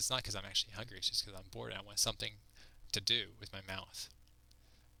realize it's not because I'm actually hungry, it's just because I'm bored and I want something to do with my mouth.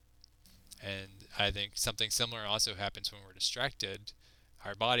 And I think something similar also happens when we're distracted.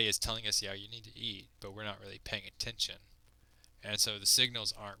 Our body is telling us, yeah, you need to eat, but we're not really paying attention. And so the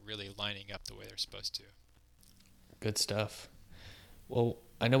signals aren't really lining up the way they're supposed to. Good stuff. Well,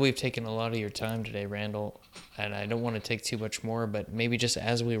 I know we've taken a lot of your time today, Randall, and I don't want to take too much more, but maybe just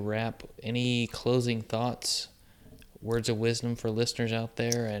as we wrap, any closing thoughts, words of wisdom for listeners out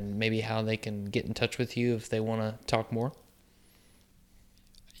there, and maybe how they can get in touch with you if they want to talk more?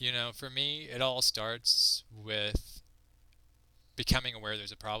 For me, it all starts with becoming aware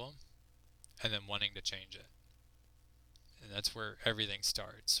there's a problem and then wanting to change it. And that's where everything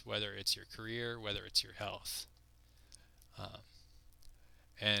starts, whether it's your career, whether it's your health. Um,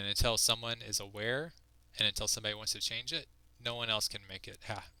 and until someone is aware and until somebody wants to change it, no one else can make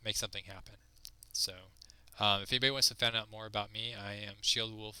something happen. So if anybody wants to find out more about me, I am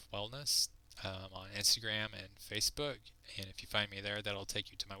Shield Wolf Wellness on Instagram and Facebook. And if you find me there, that'll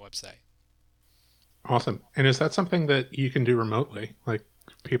take you to my website. Awesome. And is that something that you can do remotely, like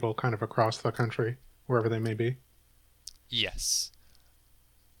people kind of across the country, wherever they may be? Yes.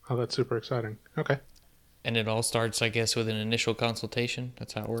 Oh, that's super exciting. Okay. And it all starts, I guess, with an initial consultation.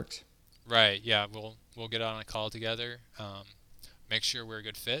 That's how it works. Right. Yeah. We'll get on a call together. Make sure we're a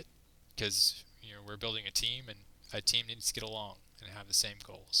good fit because we're building a team, and a team needs to get along and have the same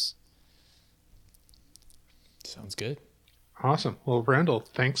goals. Sounds good. Awesome. Well, Randall,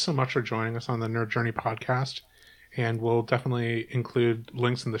 thanks so much for joining us on the Nerd Journey podcast. And we'll definitely include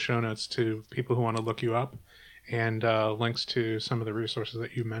links in the show notes to people who want to look you up and links to some of the resources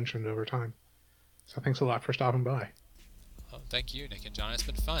that you mentioned over time. So thanks a lot for stopping by. Well, thank you, Nick and John. It's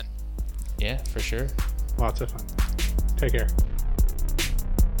been fun. Yeah, for sure. Lots of fun. Take care.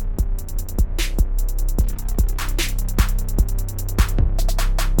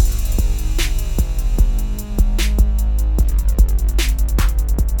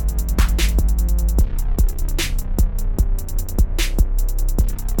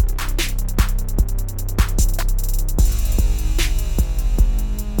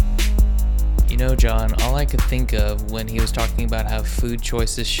 John, all I could think of when he was talking about how food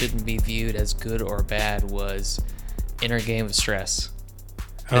choices shouldn't be viewed as good or bad was Inner Game of Stress.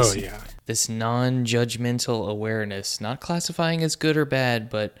 This non-judgmental awareness, not classifying as good or bad,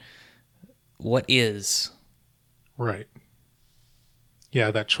 but what is. Right.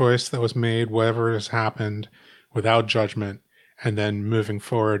 Yeah, that choice that was made, whatever has happened, without judgment, and then moving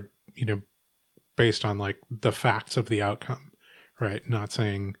forward, based on like the facts of the outcome, right? Not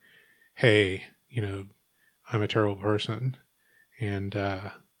saying, hey, I'm a terrible person. And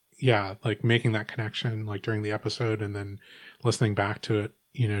like making that connection like during the episode and then listening back to it,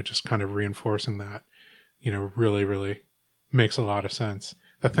 just kind of reinforcing that, really, really makes a lot of sense.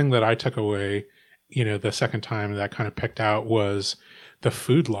 The thing that I took away, the second time that kind of picked out was the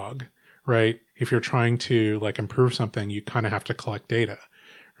food log, right? If you're trying to like improve something, you kind of have to collect data,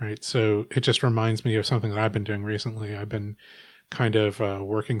 right? So it just reminds me of something that I've been doing recently. I've been kind of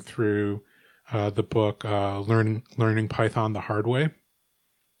working through the book Learning Python the Hard Way.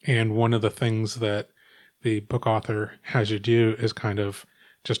 And one of the things that the book author has you do is kind of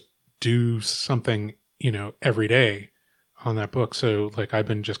just do something, every day on that book. So like I've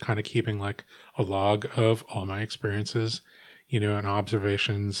been just kind of keeping like a log of all my experiences, and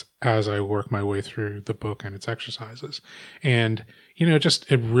observations as I work my way through the book and its exercises. And,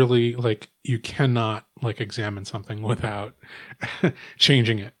 just it really like you cannot like examine something without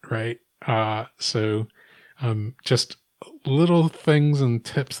changing it, right? So just little things and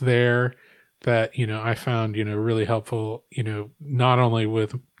tips there that, I found, really helpful, not only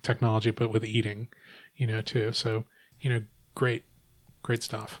with technology, but with eating, too. So, great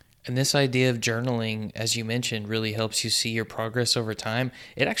stuff. And this idea of journaling, as you mentioned, really helps you see your progress over time.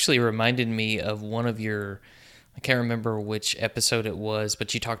 It actually reminded me of one of your, I can't remember which episode it was,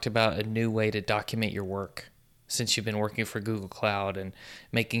 but you talked about a new way to document your work since you've been working for Google Cloud and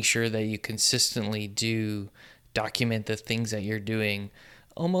making sure that you consistently do document the things that you're doing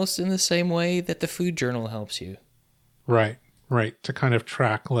almost in the same way that the food journal helps you. Right. To kind of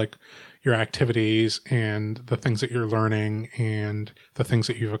track like your activities and the things that you're learning and the things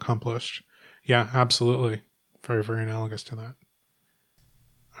that you've accomplished. Yeah, absolutely. Very, very analogous to that.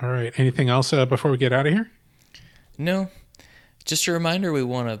 All right. Anything else before we get out of here? No. Just a reminder, we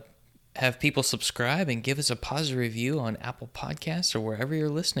want to have people subscribe and give us a positive review on Apple Podcasts or wherever you're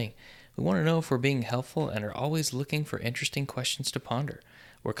listening. We want to know if we're being helpful and are always looking for interesting questions to ponder.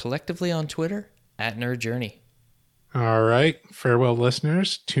 We're collectively on Twitter @NerdJourney. All right. Farewell,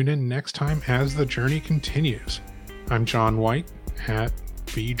 listeners. Tune in next time as the journey continues. I'm John White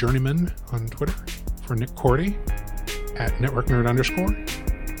 @VJourneyman on Twitter. For Nick Cordy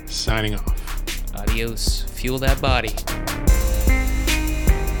 @NetworkNerd_, signing off. Adios. Fuel that body.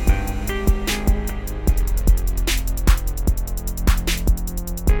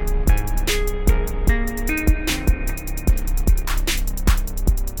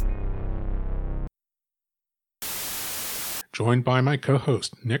 Joined by my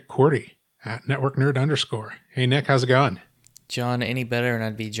co-host, Nick Cordy @NetworkNerd_. Hey, Nick, how's it going? John, any better and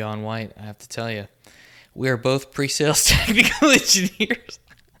I'd be John White, I have to tell you. We are both pre-sales technical engineers.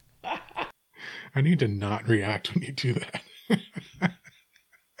 I need to not react when you do that.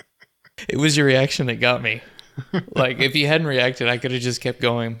 It was your reaction that got me. Like, if you hadn't reacted, I could have just kept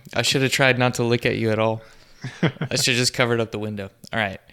going. I should have tried not to look at you at all. I should have just covered up the window. All right.